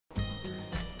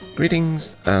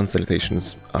Greetings and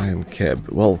salutations, I am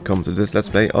Keb. Welcome to this Let's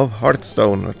Play of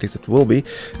Hearthstone, or at least it will be.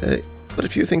 But a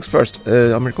few things first.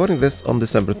 I'm recording this on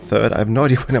December 3rd. I have no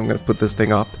idea when I'm going to put this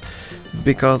thing up.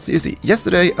 Because, you see,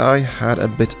 yesterday I had a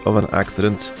bit of an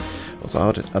accident. I was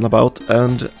out and about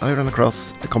and I ran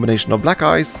across a combination of black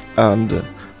ice and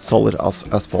solid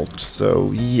asphalt.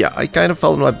 So yeah, I kind of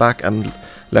fell on my back and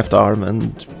left arm,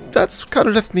 and that's kind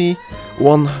of left me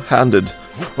one-handed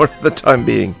for the time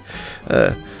being.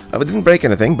 I didn't break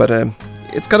anything, but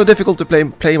it's kind of difficult to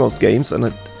play most games,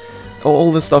 and all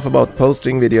the stuff about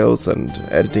posting videos and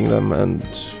editing them and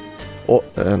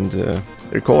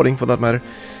recording, for that matter,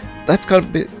 that's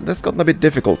gotten a bit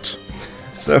difficult.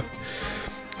 So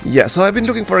yeah, so I've been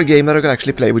looking for a game that I could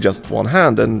actually play with just one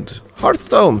hand, and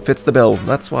Hearthstone fits the bill.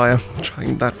 That's why I'm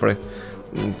trying that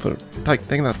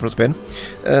taking that for a spin.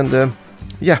 And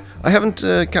yeah, I haven't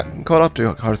caught up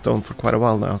to Hearthstone for quite a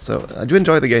while now, so I do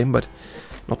enjoy the game, but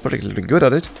not particularly good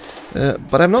at it.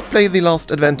 But I've not played the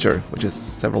last adventure, which is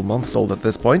several months old at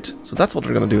this point, so that's what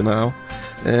we're gonna do now.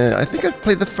 I think I've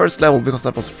played the first level because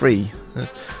that was free,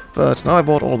 but now I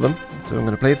bought all of them, so I'm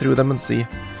gonna play through them and see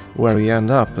where we end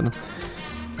up. And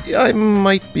yeah, I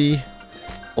might be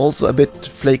also a bit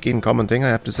flaky in commenting, I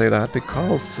have to say that,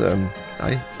 because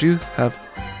I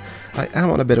am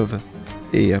on a bit of a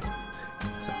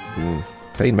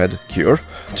pain med cure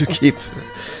to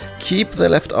keep the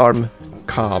left arm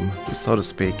calm, so to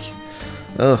speak.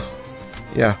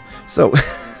 Yeah, so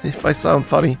if I sound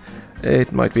funny,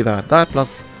 it might be that. That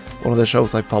plus one of the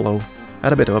shows I follow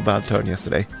had a bit of a bad turn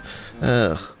yesterday.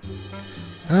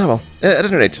 Well, at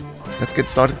any rate, let's get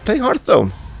started playing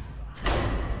Hearthstone.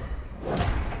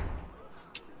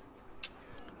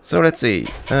 So let's see,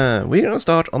 we're gonna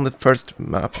start on the first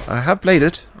map. I have played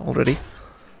it already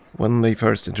when they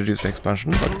first introduced the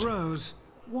expansion, but... Rose,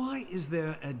 why is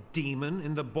there a demon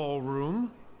in the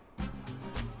ballroom?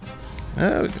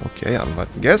 Okay,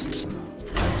 unlikely guest.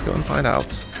 Let's go and find out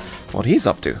what he's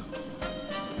up to.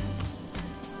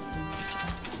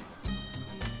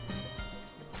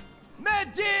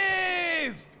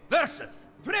 Medivh versus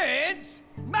Prince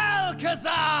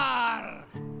Malkazar!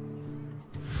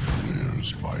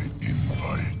 Here's my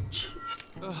invite.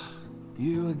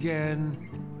 You again?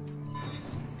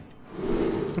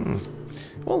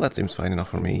 Well, that seems fine enough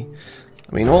for me.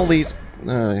 I mean, all these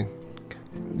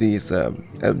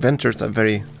adventures have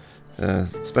very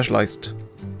specialized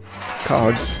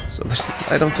cards, so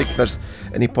I don't think there's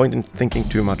any point in thinking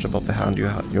too much about the hand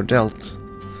you're dealt.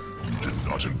 You did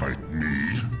not invite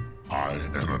me. I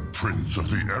am a prince of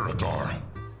the Eridar.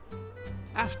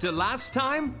 After last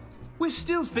time, we're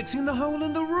still fixing the hole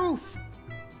in the roof.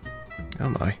 Oh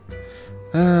my.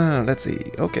 Let's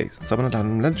see. Okay, summon a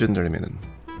legendary minion.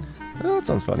 Oh, that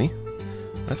sounds funny.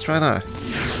 Let's try that.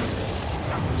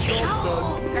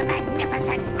 Behold the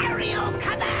magnificent aerial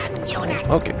command unit!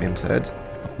 Okay, Bim's head.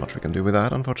 Not much we can do with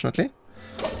that, unfortunately.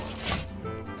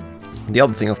 The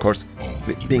other thing, of course,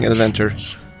 being an adventure,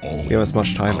 we have as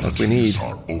much time as we need.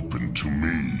 Are open to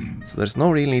me. So there's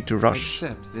no real need to rush.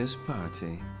 Except this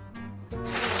party.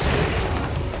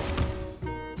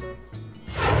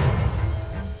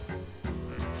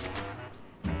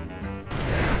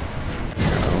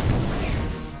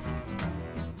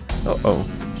 Uh-oh.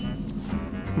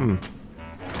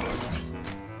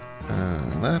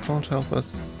 That won't help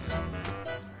us.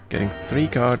 Getting 3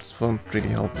 cards won't really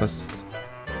help us.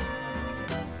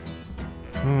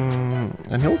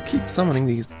 And he'll keep summoning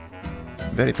these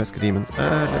very pesky demons.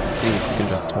 Let's see if we can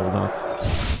just hold off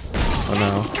for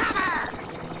now.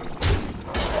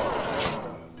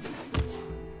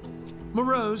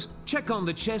 Morose, check on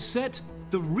the chess set.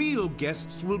 The real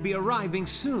guests will be arriving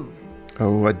soon.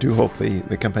 Oh, I do hope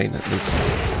the campaign, this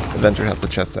adventure, has the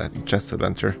chess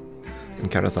adventure in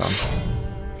Karazhan.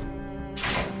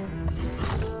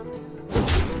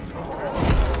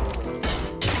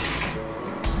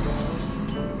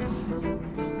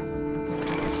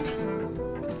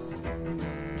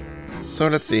 So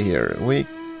let's see here. We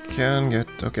can get...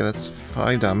 Okay, that's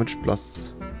 5 damage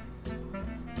plus...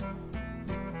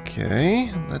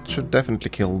 Okay, that should definitely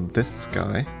kill this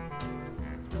guy.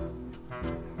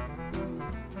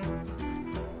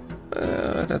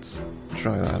 Let's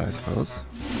try that, I suppose.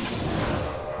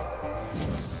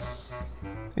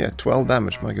 Yeah, 12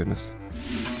 damage, my goodness.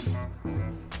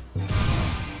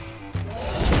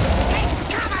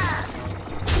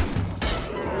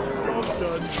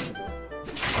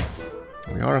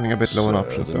 We are running a bit low on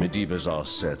options, The though. Medivhs are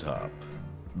set up.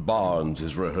 Barnes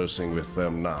is rehearsing with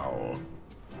them now.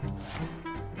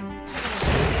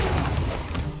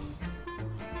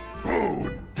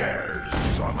 Who dares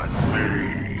summon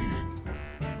me?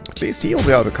 At least he'll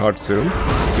be out of cards soon.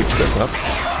 Keeps this up.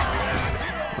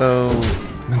 Though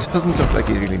it doesn't look like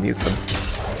he really needs them.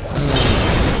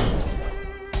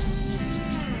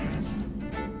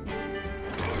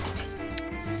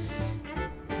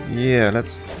 Yeah,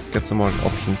 let's get some more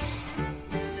options.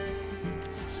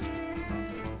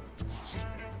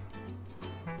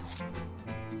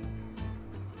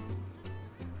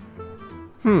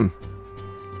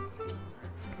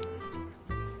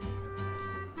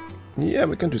 Yeah,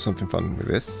 we can do something fun with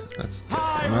this. Let's get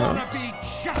them out.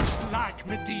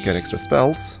 Get extra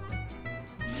spells.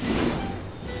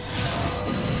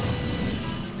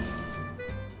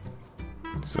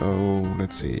 So,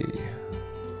 let's see.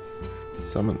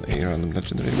 Summon a random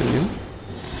legendary minion.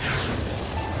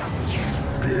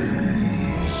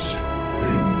 Gaze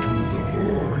into the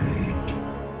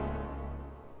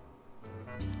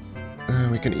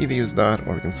void. We can either use that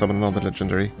or we can summon another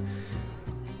legendary.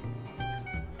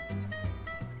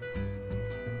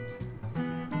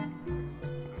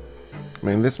 I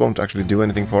mean, this won't actually do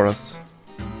anything for us.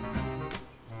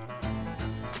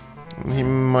 He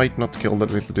might not kill that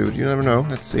little dude, you never know.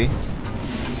 Let's see. You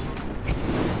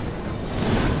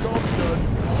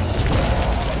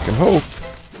can hope.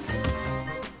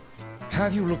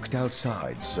 Have you looked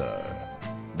outside, sir?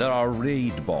 There are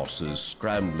raid bosses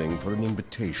scrambling for an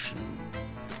invitation.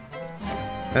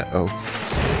 Uh-oh.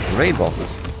 Raid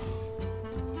bosses.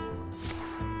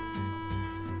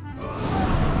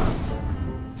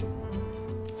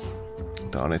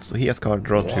 Darn it, so he has card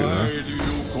draw too, huh?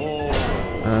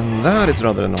 And that is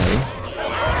rather annoying.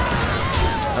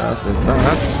 As is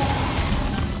that.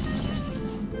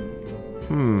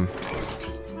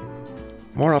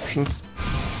 More options.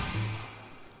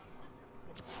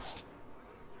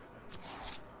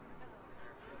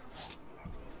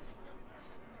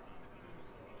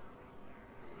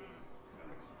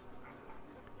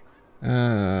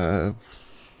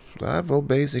 That will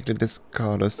basically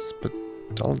discard us, but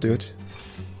I'll do it.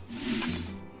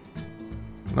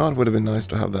 No, it would have been nice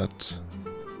to have that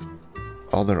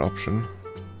other option.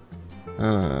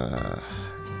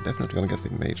 Definitely gonna get the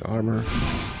mage armor.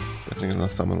 Definitely gonna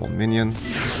summon one minion.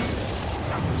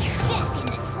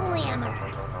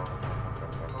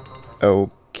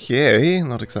 Okay,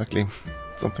 not exactly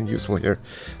something useful here.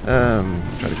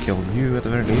 Try to kill you at the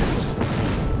very least.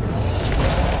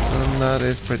 And that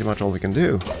is pretty much all we can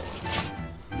do.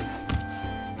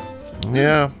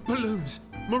 Yeah. Balloons!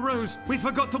 Morose, we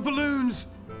forgot the balloons!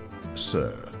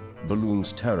 Sir,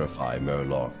 balloons terrify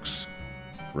Murlocs.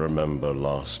 Remember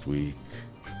last week?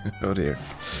 Oh dear.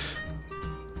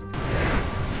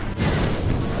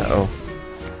 Uh-oh.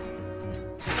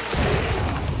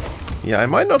 Yeah, I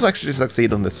might not actually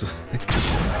succeed on this.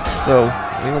 So,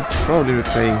 we'll probably be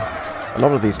playing a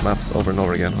lot of these maps over and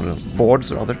over again, or the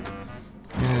boards rather.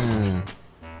 Yeah.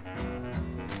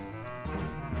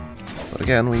 But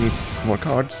again, we need more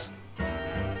cards.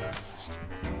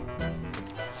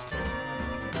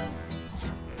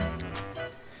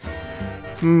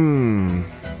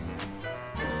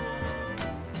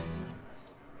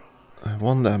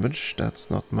 One damage,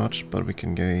 that's not much, but we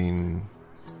can gain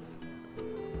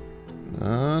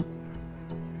that.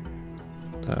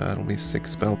 That'll be 6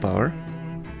 spell power.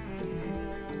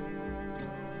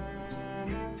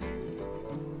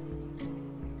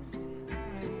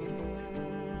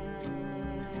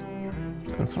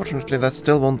 Unfortunately, that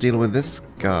still won't deal with this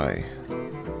guy.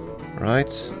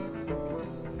 Right?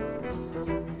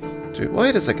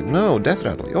 Wait a second, no, Death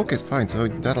Rattle. Okay, fine, so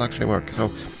that'll actually work.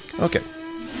 So, okay.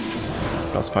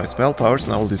 Plus 5 spell powers,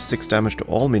 and I will do 6 damage to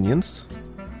all minions.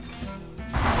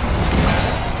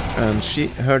 And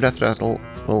her Death Rattle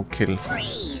will kill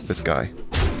this guy.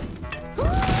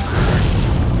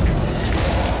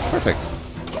 Perfect.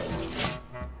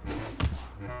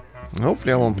 And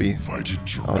hopefully I won't be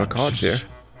out of cards here.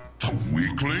 The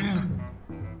weakling?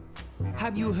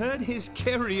 Have you heard his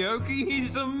karaoke?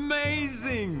 He's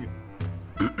amazing!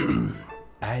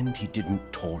 And he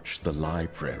didn't torch the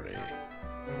library.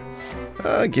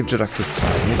 Give Jirax his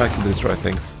time. He likes to destroy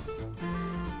things.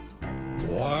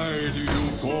 Why do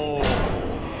you call?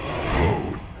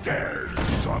 Who dares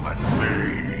summon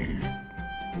me?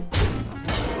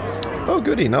 Oh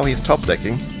goody, now he's top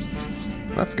decking.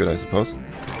 That's good, I suppose.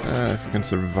 If we can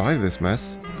survive this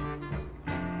mess.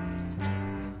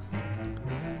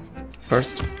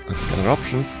 First, let's get our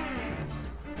options.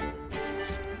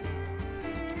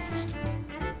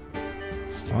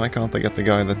 Why can't I get the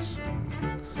guy that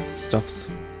stuffs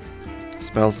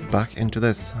spells back into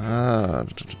this? Yeah,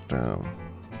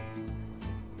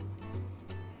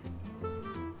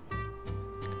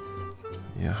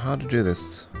 how to do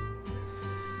this?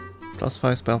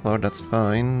 +5 spell power, that's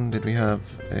fine. Did we have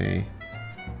a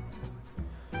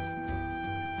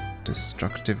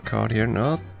destructive card here?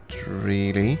 Not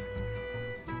really.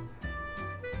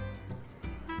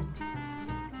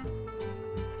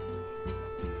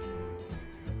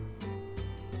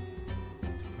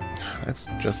 Let's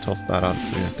just toss that out,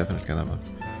 so we definitely can have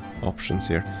options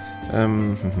here.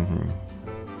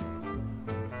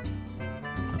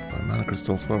 Mana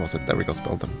crystals, where was it? There we go,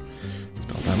 spell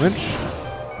damage.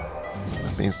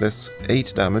 That means there's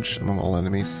 8 damage among all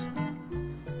enemies.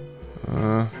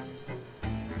 That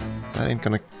ain't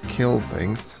gonna kill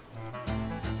things.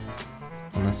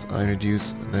 Unless I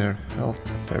reduce their health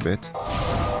a fair bit.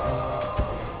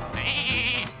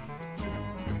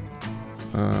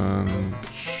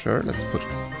 Sure, let's put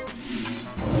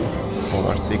all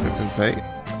our secrets in play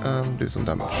and do some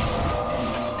damage.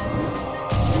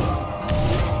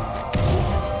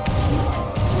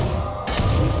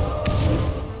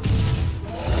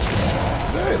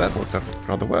 Hey, that worked out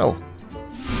rather well.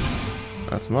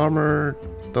 That's some armor.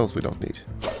 Those we don't need.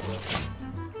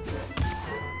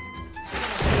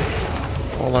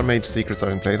 All our mage secrets are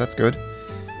in play, that's good.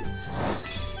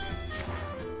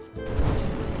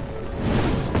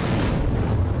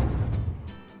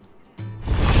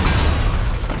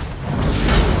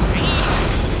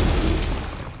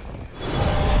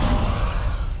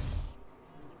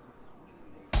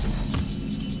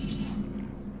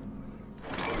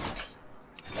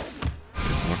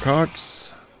 More cards.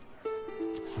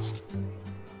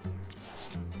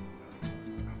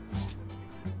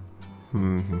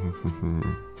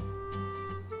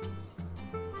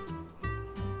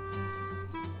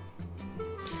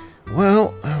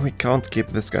 Well, we can't keep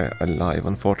this guy alive,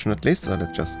 unfortunately, so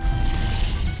let's just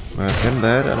mark him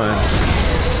dead, and I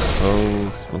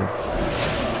suppose we'll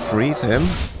freeze him.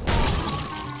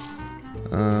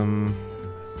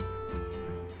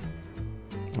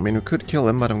 I mean, we could kill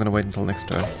him, but I'm gonna wait until next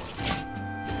turn.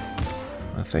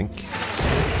 I think.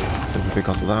 Simply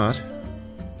because of that.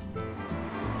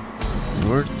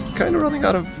 We're kind of running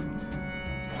out of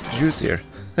juice here.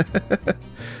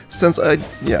 Since I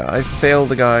failed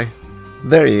the guy.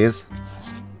 There he is.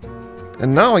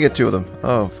 And now I get 2 of them.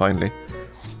 Oh, finally.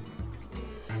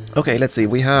 Okay, let's see.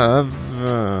 We have...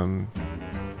 I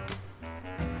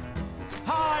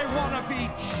wanna be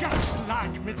just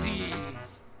like Medivh.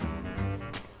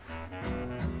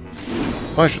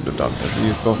 I should have done that. I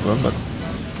used both of them, but...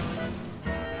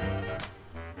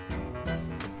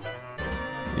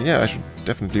 Yeah, I should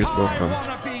definitely use both of them. I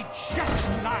wanna be just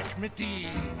like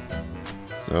Medivh.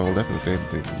 So I'll definitely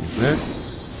use this.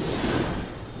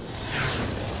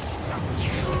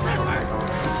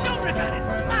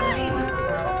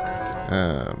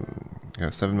 I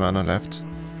have 7 mana left.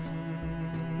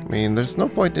 I mean, there's no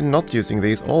point in not using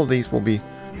these. All these will be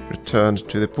returned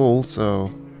to the pool, so...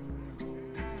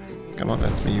 Come on,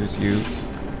 let me use you.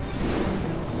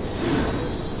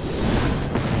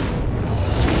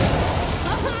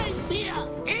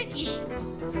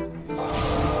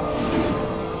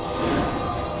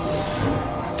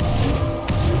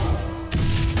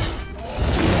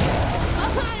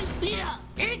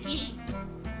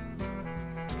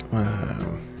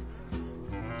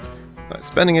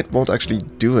 Spending it won't actually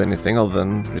do anything other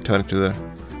than return it to the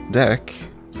deck.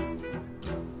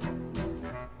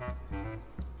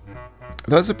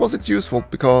 Though I suppose it's useful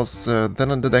because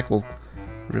then the deck will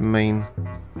remain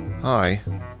high.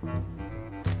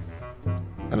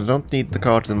 And I don't need the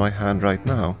cards in my hand right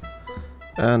now.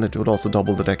 And it would also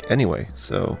double the deck anyway,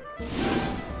 so...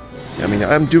 Yeah, I mean,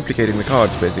 I'm duplicating the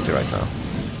cards basically right now.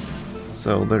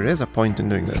 So there is a point in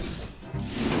doing this.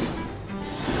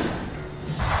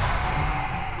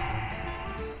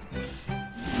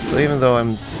 So even though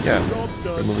I'm,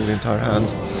 removing the entire hand,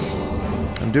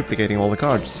 I'm duplicating all the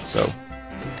cards, so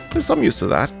there's some use to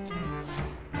that.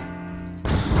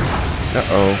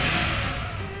 Uh-oh.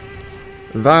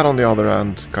 That, on the other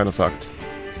hand, kind of sucked.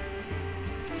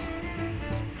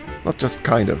 Not just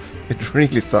kind of, it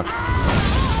really sucked.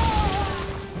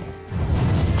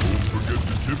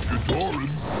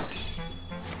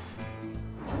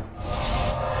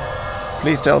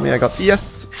 Please tell me I got...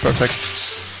 Yes! Perfect.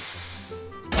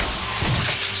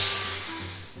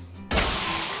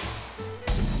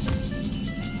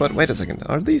 But wait a second,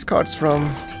 are these cards from...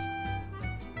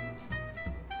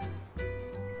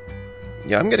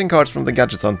 Yeah, I'm getting cards from the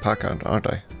Karazhan pack, aren't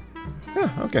I?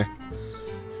 Yeah, okay.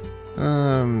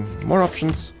 More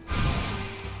options.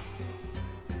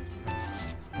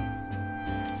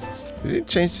 Did it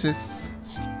change this?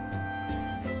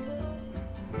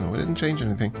 No, it didn't change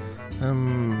anything.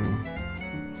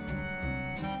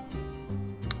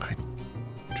 I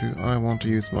I want to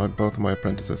use both of my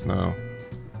apprentices now.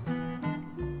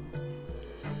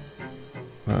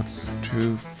 That's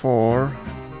 2, 4.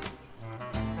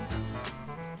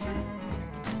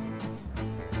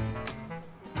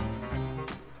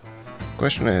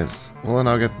 Question is, will I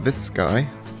now get this guy?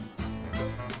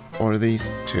 Or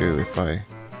these two if I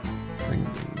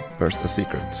burst a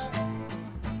secret?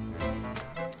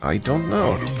 I don't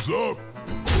know. Bottoms up.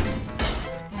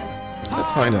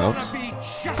 Let's find out.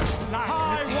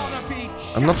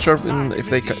 I'm not sure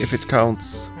if it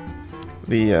counts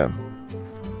the.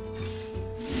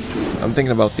 I'm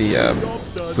thinking about the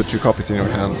put 2 copies in your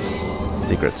hand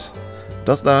secret.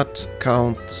 Does that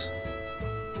count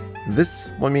this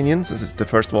one minion since it's the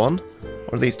first one,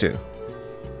 or these two?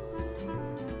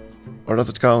 Or does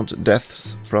it count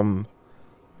deaths from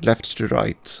left to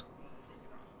right?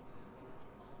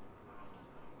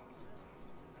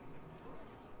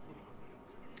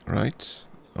 Right?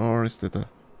 Or is it a...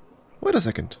 Wait a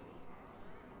second.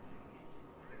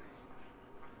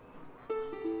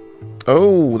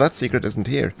 Oh, that secret isn't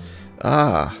here.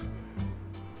 Ah.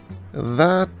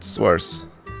 That's worse.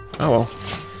 Oh well.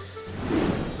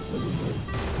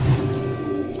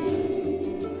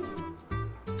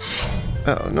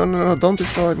 Oh, no, don't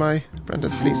destroy my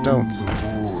apprentice, please don't.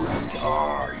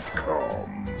 I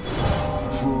come.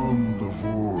 From the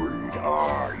void,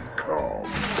 I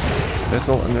come.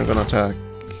 Missile, and they're gonna attack.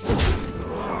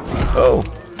 Oh!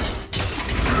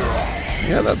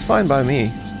 Yeah, that's fine by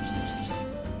me.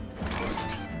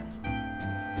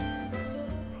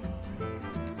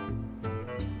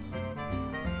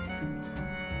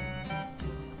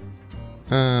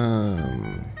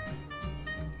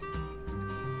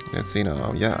 Let's see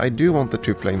now. Yeah, I do want the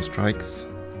 2 flame strikes.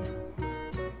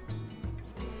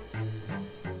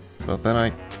 But then I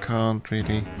can't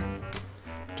really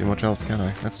do much else, can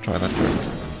I? Let's try that first.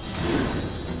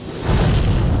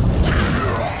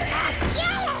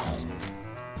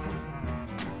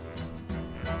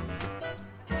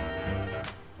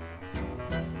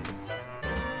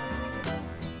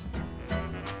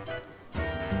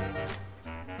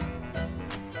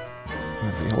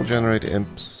 Let's see, he'll generate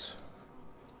imps.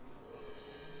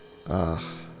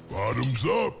 Bottoms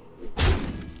up.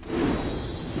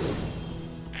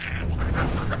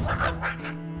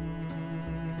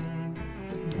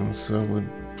 And so would...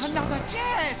 Another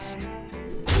test!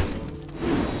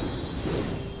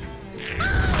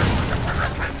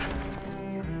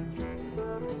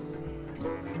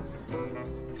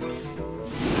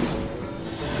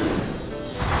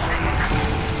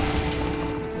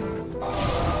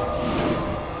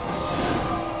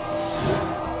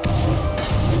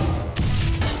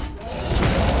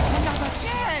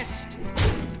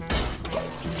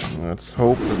 Let's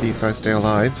hope that these guys stay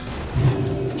alive.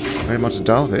 Very much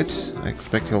doubt it. I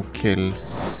expect he'll kill...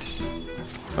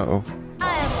 Uh-oh.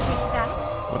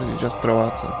 What did he just throw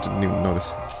out? I didn't even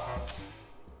notice.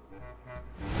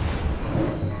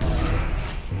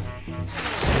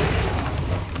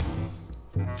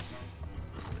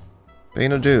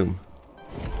 Bane of Doom.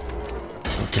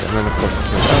 Okay, and then of course I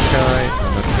kill that guy,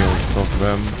 and that kills both of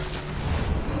them.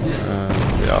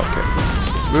 Yeah, okay.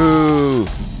 Boo!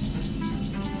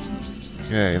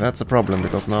 Okay, that's a problem,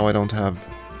 because now I don't have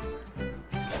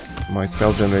my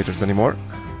spell generators anymore.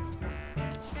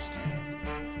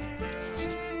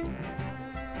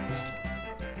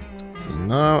 So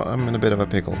now I'm in a bit of a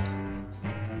pickle.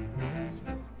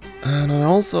 And I'm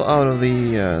also out of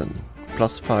the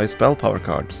 +5 spell power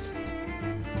cards.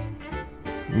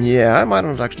 Yeah, I might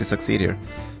not actually succeed here.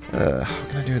 How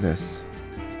can I do this?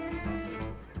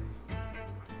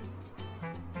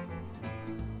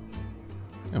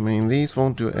 I mean, these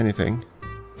won't do anything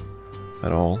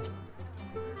at all.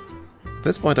 At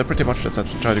this point, I pretty much just have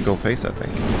to try to go face, I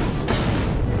think.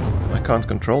 I can't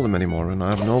control them anymore, and I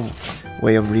have no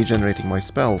way of regenerating my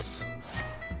spells.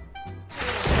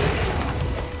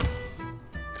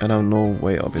 And I have no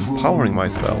way of empowering my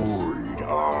spells.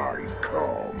 I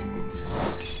come.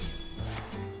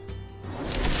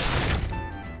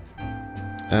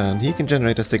 And he can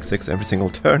generate a 6/6 every single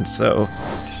turn, so...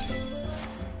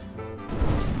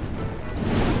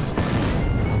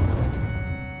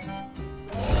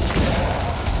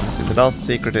 The last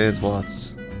secret is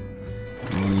what?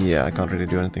 Yeah, I can't really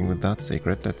do anything with that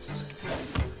secret. Let's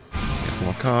get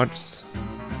more cards.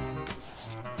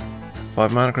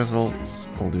 5 mana crystals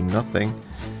will do nothing.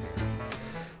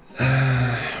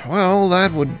 Well,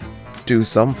 that would do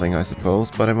something, I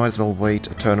suppose, but I might as well wait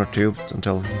a turn or two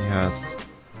until he has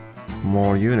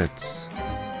more units.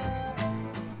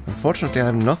 Unfortunately, I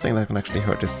have nothing that can actually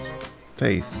hurt his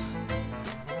face.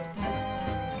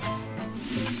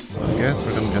 So I guess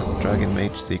we're gonna just drag in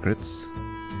mage secrets.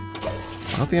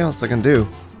 Nothing else I can do.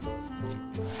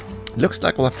 Looks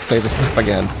like we'll have to play this map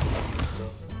again.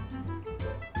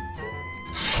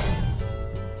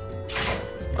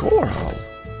 Coral!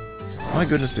 My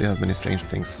goodness, do you have many strange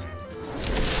things.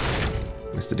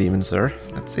 Mr. Demon, sir.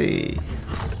 Let's see.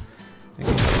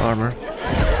 Armor.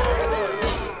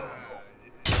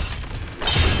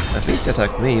 At least he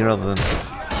attacked me rather than...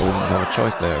 we didn't have a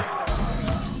choice there.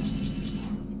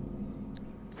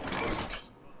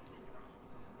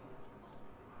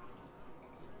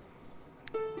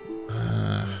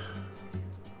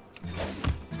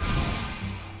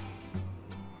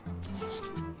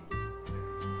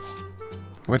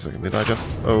 Wait a second, did I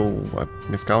just... oh, I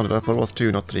miscounted. I thought it was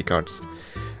 2, not 3 cards.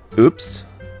 Oops.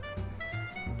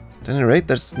 At any rate,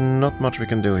 there's not much we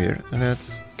can do here.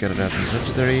 Let's get it out of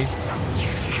legendary.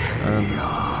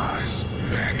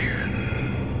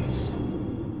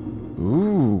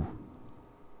 Ooh.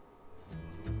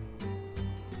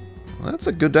 Well, that's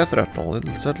a good death rattle.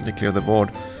 It'll certainly clear the board.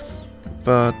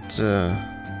 But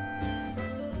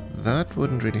that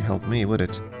wouldn't really help me, would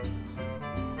it?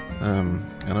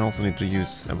 And I also need to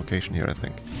use evocation here, I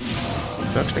think.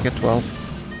 Did I actually get 12?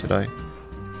 Did I?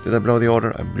 Did I blow the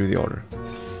order? I blew the order.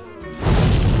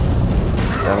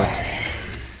 Damn it.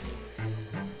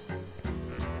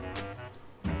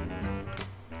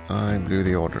 I blew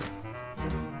the order.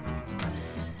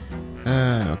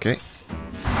 Okay.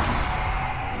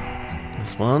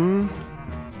 This one.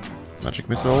 Magic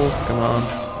missiles, come on.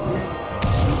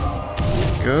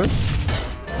 Good.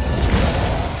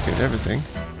 Good, everything.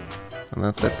 And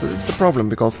that's it. This is the problem,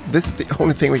 because this is the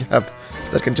only thing we have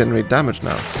that can generate damage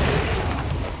now.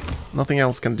 Nothing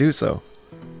else can do so.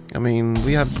 I mean,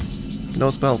 we have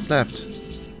no spells left.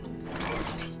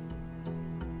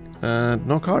 And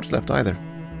no cards left either.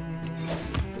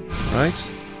 Right?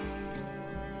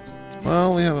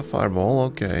 Well, we have a fireball,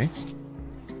 okay.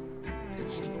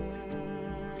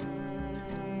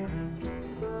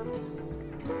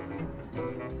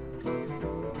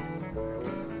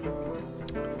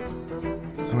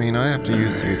 I mean, I have to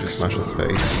use you to smash his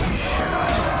face,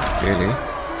 clearly,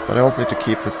 but I also need to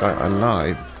keep this guy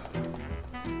alive.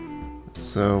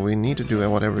 So we need to do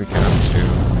whatever we can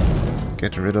to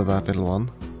get rid of that little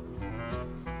one.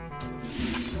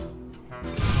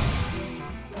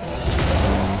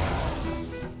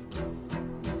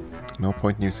 No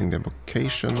point in using the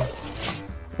evocation.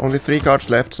 Only 3 cards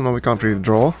left, so now we can't really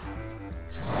draw.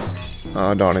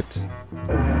 Ah, darn it.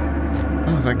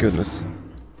 Oh, thank goodness.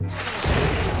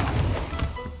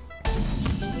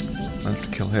 Managed to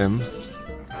kill him.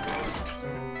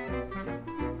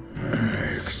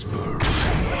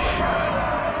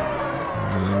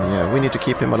 Yeah, we need to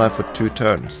keep him alive for 2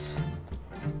 turns.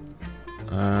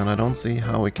 And I don't see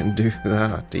how we can do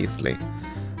that easily.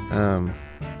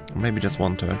 Maybe just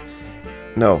 1 turn.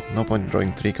 No point in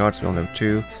drawing 3 cards, we only have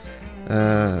 2.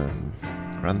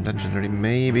 Run legendary,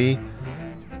 maybe.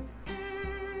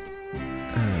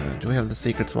 Do we have the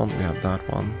secrets one? We have that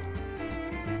one.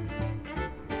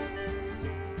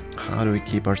 How do we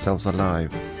keep ourselves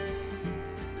alive?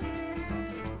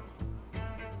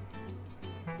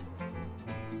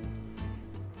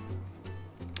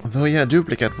 Although, yeah,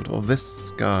 duplicate of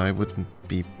this guy wouldn't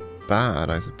be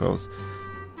bad, I suppose.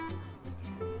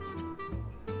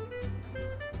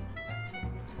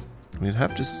 We'd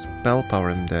have to spell power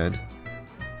him dead.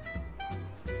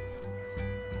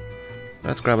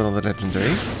 Let's grab another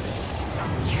legendary.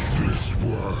 This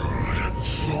world,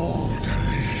 so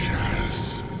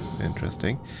delicious.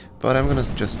 Interesting. But I'm gonna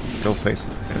just go face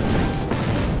it.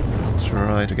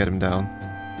 Try to get him down.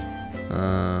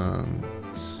 And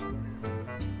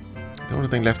the only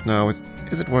thing left now is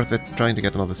it worth it trying to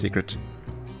get another secret?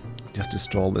 Just to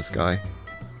stall this guy.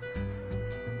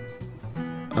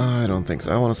 I don't think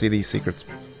so. I want to see these secrets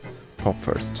pop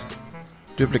first.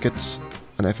 Duplicate,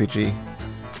 an effigy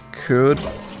could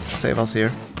save us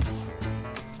here.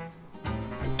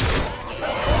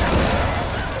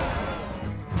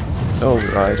 Oh,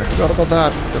 right, I forgot about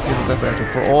that. Because he's a death rattle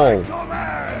for all.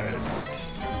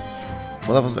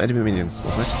 Well, that was enemy minions,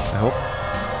 wasn't it? I hope.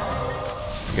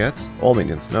 Get all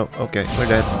minions. No, okay, we're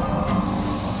dead.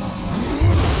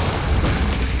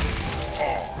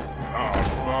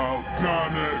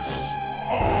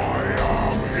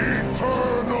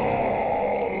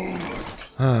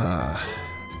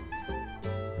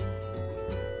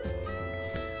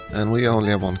 And we only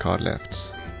have 1 card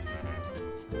left.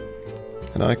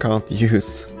 And I can't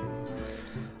use...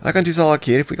 I can't use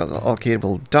Al-Akir because Al-Akir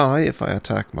will die if I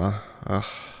attack my...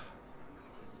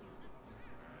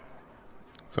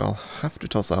 So I'll have to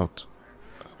toss out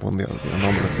one of the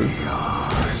anomalies.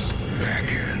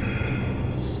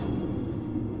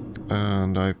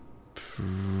 And I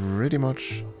pretty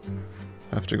much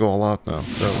have to go all out now,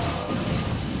 so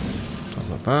because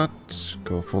of that,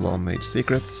 go full on Mage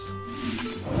Secrets.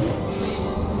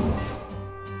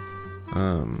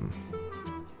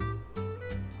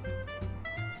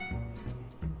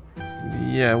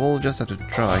 Yeah, we'll just have to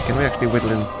try. Can we actually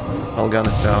whittle in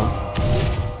Alganis down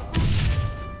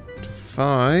to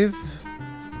 5?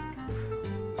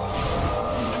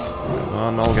 Come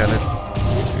on, Alganis.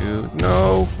 2.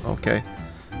 No! Okay.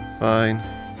 Fine.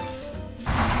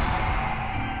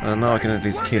 And now I can at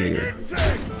least kill you.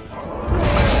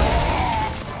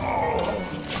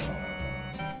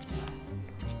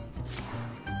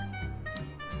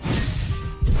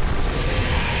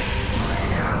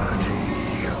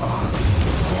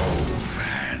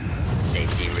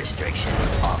 Safety restrictions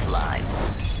offline.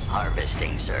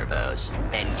 Harvesting servos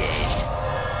engaged.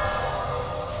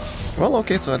 Well,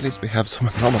 okay, so at least we have some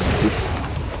anomalies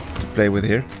to play with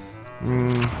here.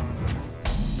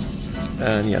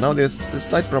 And yeah, now there's this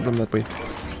slight problem that we...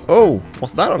 Oh,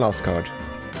 was that our last card?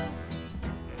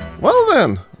 Well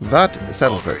then, that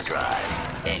settles it.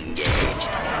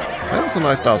 That was a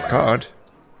nice last card.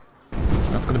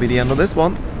 That's gonna be the end of this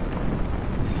one.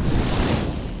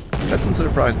 Pleasant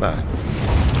surprise that.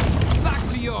 Back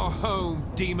to your home,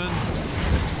 demon.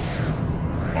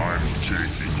 I'm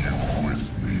taking you with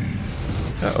me.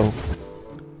 Uh-oh.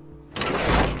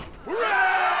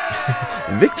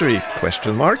 Victory?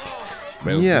 Question mark?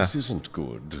 Well, Yeah. this isn't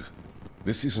good.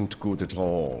 This isn't good at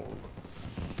all.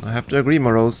 I have to agree,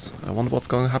 Morose. I wonder what's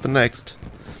going to happen next.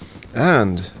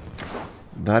 And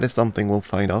that is something we'll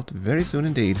find out very soon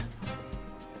indeed.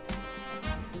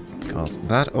 Because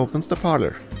that opens the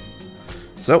parlor.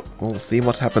 So, we'll see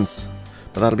what happens.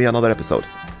 But that'll be another episode.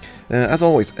 As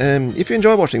always, if you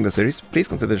enjoy watching the series, please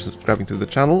consider subscribing to the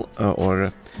channel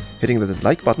or hitting the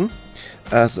like button,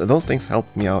 as those things help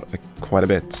me out quite a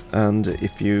bit. And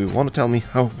if you want to tell me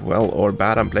how well or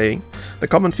bad I'm playing, the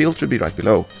comment field should be right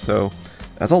below. So,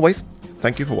 as always,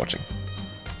 thank you for watching.